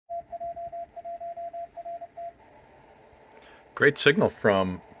Great signal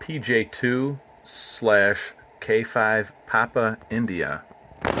from PJ2 slash K5 Papa India.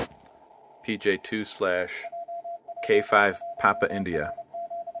 PJ2 slash K5 Papa India.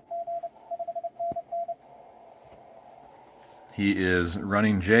 He is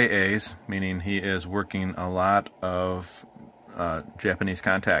running JAs, meaning he is working a lot of Japanese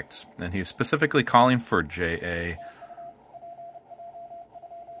contacts, and he's specifically calling for JA.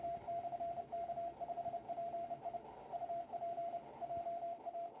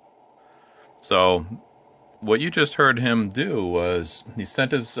 So what you just heard him do was he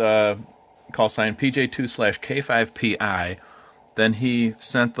sent his call sign PJ2 slash K5PI. Then he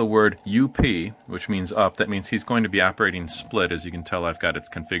sent the word UP, which means up. That means he's going to be operating split. As you can tell, I've got it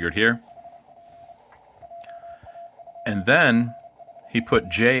configured here. And then he put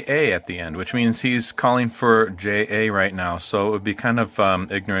JA at the end, which means he's calling for JA right now. So it would be kind of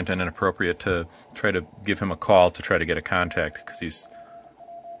ignorant and inappropriate to try to give him a call to try to get a contact, because he's...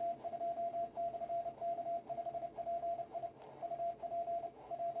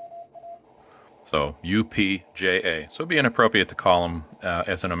 So UPJA. So it'd be inappropriate to call him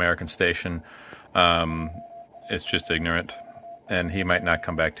as an American station. It's just ignorant, and he might not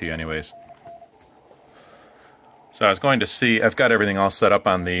come back to you anyways. So I was going to see, I've got everything all set up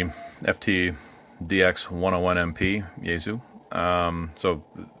on the FTDX101MP, Yaesu. So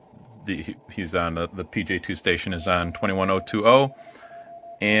he's on, the PJ2 station is on 21020,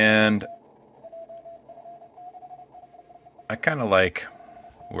 and I kind of like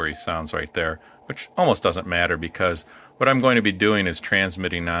where he sounds right there, which almost doesn't matter, because what I'm going to be doing is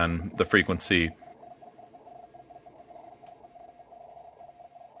transmitting on the frequency.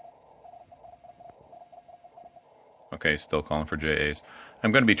 Okay, still calling for JAs.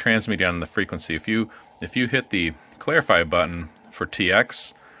 I'm going to be transmitting on the frequency. If you hit the clarify button for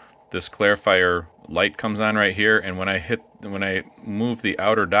TX, this clarifier light comes on right here, and when I move the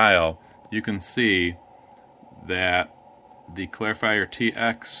outer dial, you can see that the clarifier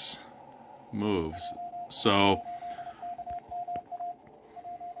TX moves. So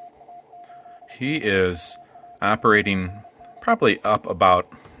he is operating probably up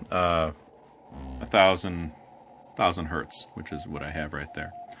about 1,000 hertz, which is what I have right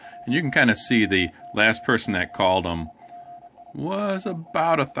there. And you can kind of see the last person that called him was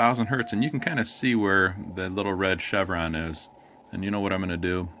about 1,000 hertz, and you can kind of see where the little red chevron is. And you know what I'm going to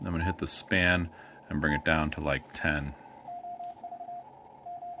do? I'm going to hit the span and bring it down to like 10.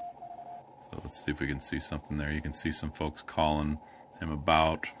 So let's see if we can see something there. You can see some folks calling him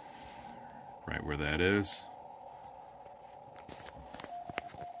about right where that is.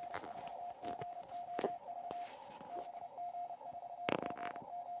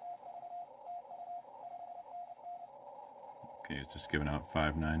 Okay, it's just giving out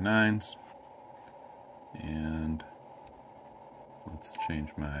 599s. And let's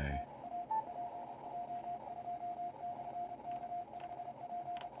change my...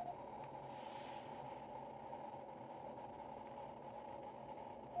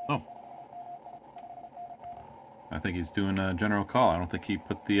 Oh. I think he's doing a general call. I don't think he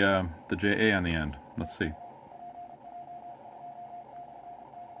put the JA on the end. Let's see.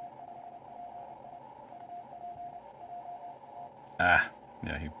 Ah,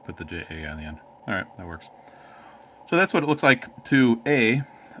 yeah, he put the JA on the end. All right, that works. So that's what it looks like to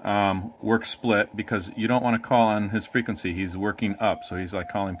work split, because you don't want to call on his frequency. He's working up, so he's like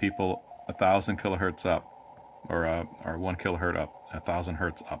calling people 1,000 kilohertz up, or 1 kilohertz up, 1,000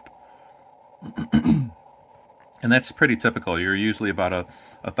 hertz up. And that's pretty typical. You're usually about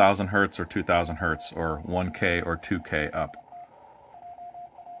 1,000 hertz or 2,000 hertz, or 1K or 2K up.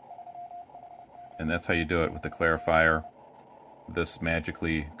 And that's how you do it with the clarifier. This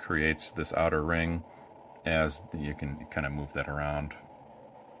magically creates this outer ring, as you can kind of move that around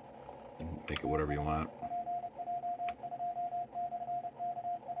and make it whatever you want.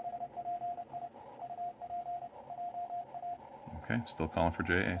 Okay, still calling for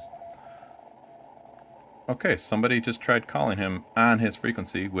JAs. Okay, somebody just tried calling him on his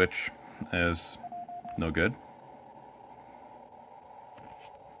frequency, which is no good.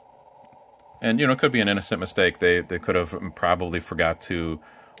 And, you know, it could be an innocent mistake. They could have probably forgot to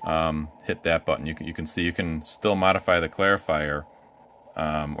hit that button. You can see you can still modify the clarifier,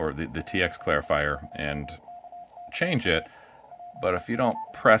 or the TX clarifier, and change it. But if you don't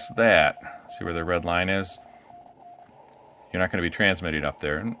press that, see where the red line is? You're not going to be transmitting up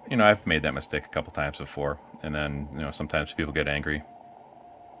there. And, you know, I've made that mistake a couple times before. And then, you know, sometimes people get angry.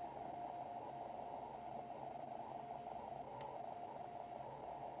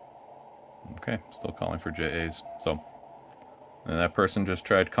 Okay, still calling for JAs. So, and that person just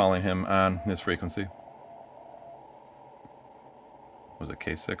tried calling him on his frequency. was it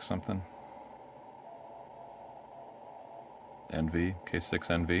K6 something? NV,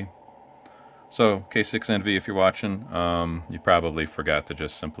 K6 NV. So K6 NV, if you're watching, you probably forgot to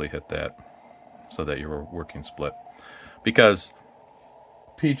just simply hit that so that you're working split. Because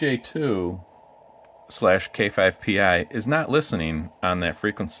PJ2 / K5PI is not listening on that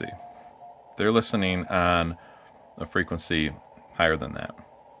frequency. They're listening on a frequency higher than that.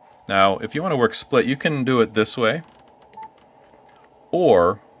 Now, if you want to work split, you can do it this way,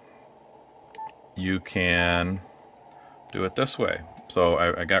 or you can do it this way. So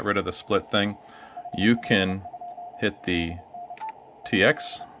I got rid of the split thing. You can hit the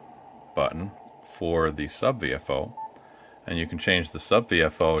TX button for the sub VFO, and you can change the sub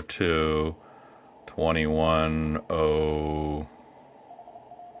VFO to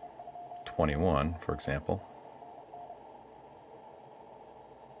 21021, for example.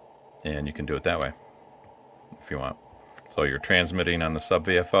 And you can do it that way if you want. So you're transmitting on the sub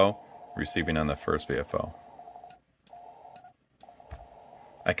VFO, receiving on the first VFO.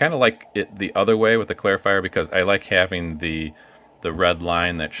 I kind of like it the other way with the clarifier because I like having the red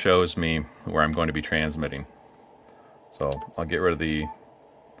line that shows me where I'm going to be transmitting. So I'll get rid of the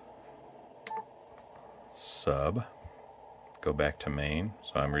sub, go back to main.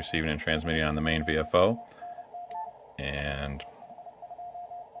 So I'm receiving and transmitting on the main VFO, and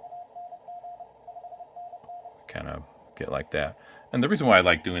kind of get like that. And the reason why I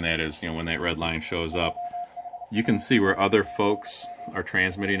like doing that is, when that red line shows up, you can see where other folks are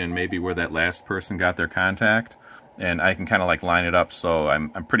transmitting and maybe where that last person got their contact. And I can kind of like line it up so I'm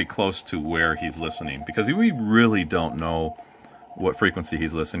pretty close to where he's listening, because we really don't know what frequency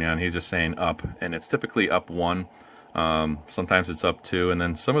he's listening on. He's just saying up, and it's typically up 1. Sometimes it's up 2, and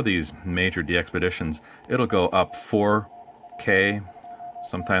then some of these major de-expeditions, it'll go up 4K,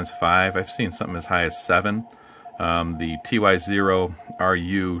 sometimes 5. I've seen something as high as 7. The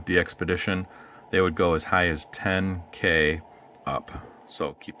TY0RU de-expedition, they would go as high as 10K up.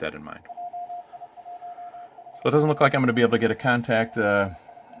 So keep that in mind. So it doesn't look like I'm going to be able to get a contact on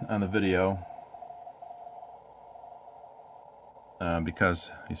the video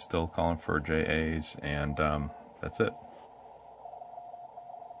because he's still calling for JAs, and that's it.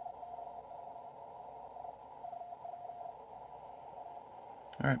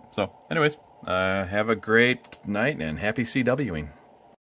 All right, so anyways, have a great night and happy CWing.